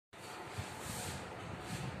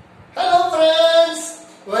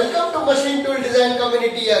Extrusion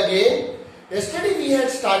community again. Yesterday we had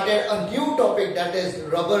started a new topic, that is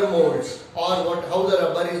rubber molds, or how the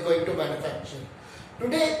rubber is going to manufacture.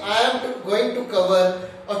 Today I am going to cover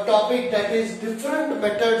a topic that is different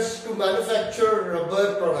methods to manufacture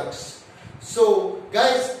rubber products. So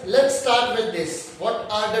guys, let's start with this. What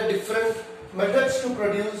are the different methods to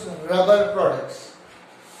produce rubber products?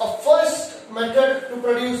 A first method to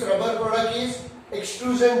produce rubber product is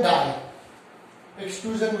extrusion die.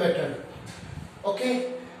 Extrusion method.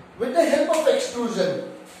 Okay, with the help of extrusion,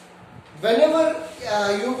 whenever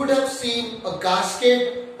you would have seen a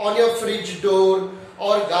gasket on your fridge door,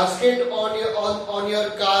 or gasket on your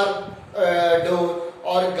car door,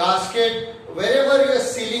 or gasket wherever your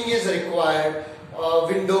sealing is required,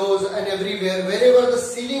 windows and everywhere, wherever the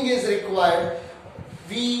sealing is required,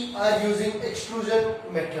 we are using extrusion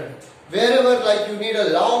method. Wherever like you need a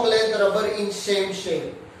long length rubber in same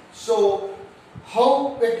shape. So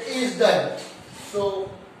how it is done?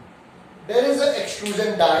 So there is an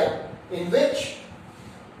extrusion die in which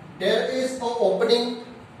there is an opening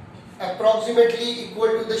approximately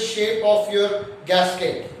equal to the shape of your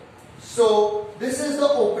gasket. So this is the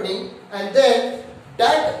opening, and then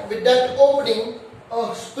with that opening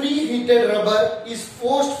a preheated rubber is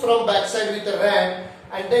forced from backside with a ram,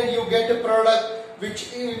 and then you get a product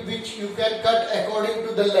which you can cut according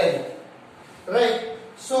to the length, right?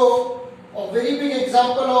 So a very big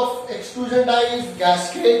example of extrusion die is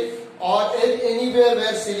gasket or anywhere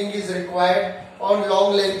where sealing is required on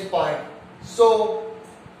long length part. So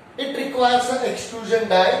it requires an extrusion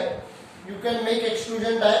die. You can make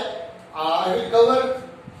extrusion die. I will cover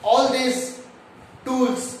all these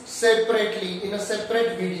tools separately in a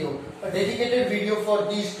separate video, a dedicated video for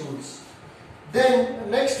these tools. Then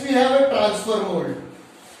next we have a transfer mold.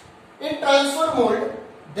 In transfer mold,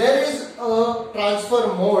 there is a transfer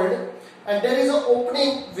mold, and there is an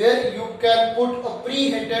opening where you can put a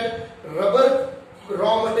preheated rubber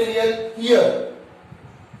raw material here,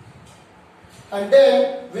 and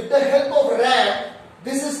then with the help of ram,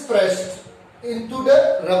 this is pressed into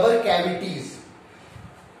the rubber cavities.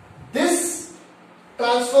 This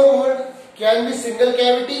transfer mold can be single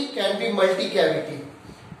cavity, can be multi cavity.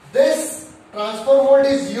 This transfer mold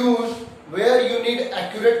is used where you need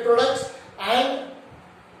accurate products and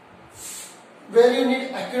where you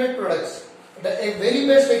need accurate products. A very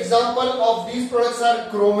best example of these products are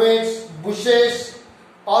chromates, bushes,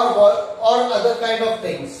 or other kind of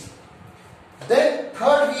things. Then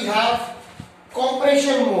third we have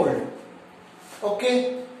compression mold.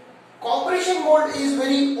 Okay, compression mold is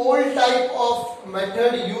very old type of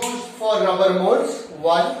method used for rubber molds.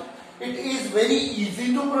 One, it is very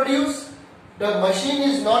easy to produce. The machine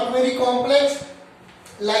is not very complex.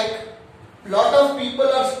 Like lot of people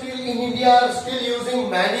are still in India are still using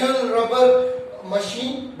manual rubber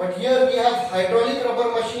machine, but here we have hydraulic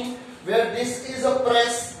rubber machine where this is a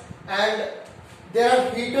press and there are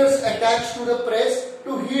heaters attached to the press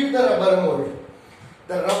to heat the rubber mold.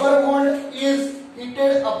 The rubber mold is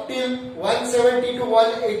heated up till 170 to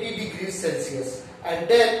 180 degrees Celsius, and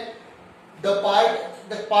then the part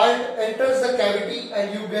enters the cavity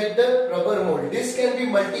and you get the rubber mold. This can be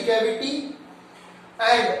multi-cavity,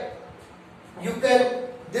 and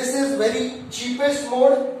this is very cheapest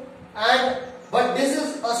mode, but this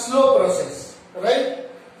is a slow process, right?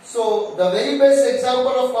 So the very best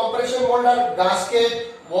example of compression mold are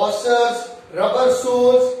gasket, washers, rubber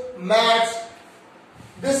soles, mats.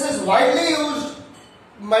 This is widely used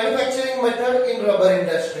manufacturing method in rubber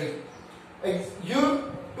industry.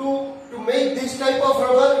 To make this type of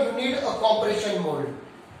rubber, you need a compression mold.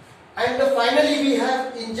 And finally we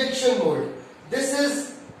have injection mold. This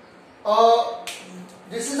is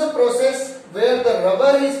a process where the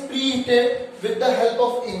rubber is preheated with the help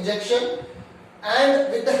of injection,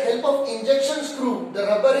 and with the help of injection screw, the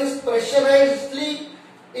rubber is pressurizedly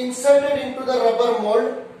inserted into the rubber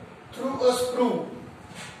mold through a screw.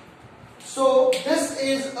 So this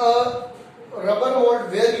is a rubber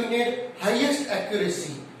mold where you need highest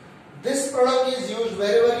accuracy. This product is used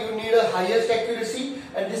wherever you need a highest accuracy,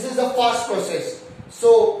 and this is a fast process.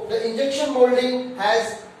 So the injection molding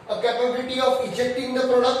has a capability of ejecting the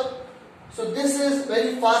product. So this is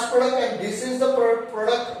very fast product, and this is the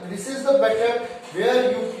product. This is the method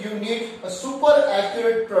where you need a super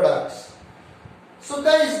accurate products. So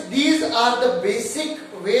guys, these are the basic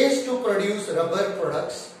ways to produce rubber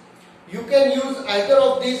products. You can use either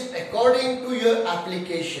of these according to your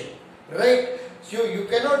application, right? So you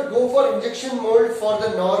cannot go for injection mold for the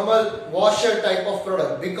normal washer type of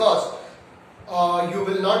product, because you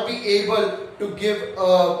will not be able to give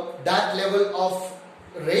that level of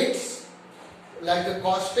rates like the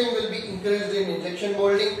costing will be increased in injection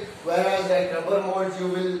molding, whereas like rubber molds you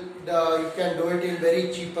can do it in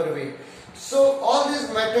very cheaper way. So all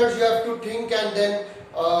these methods you have to think and then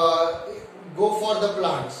go for the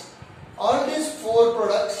plants. All these 4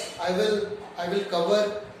 products I will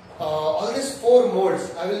cover. All these 4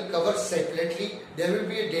 molds I will cover separately. There will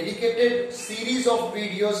be a dedicated series of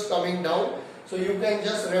videos coming down, so you can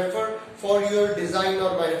just refer for your design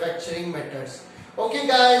or manufacturing methods. Okay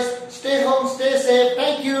guys, stay home, stay safe.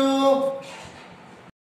 Thank you.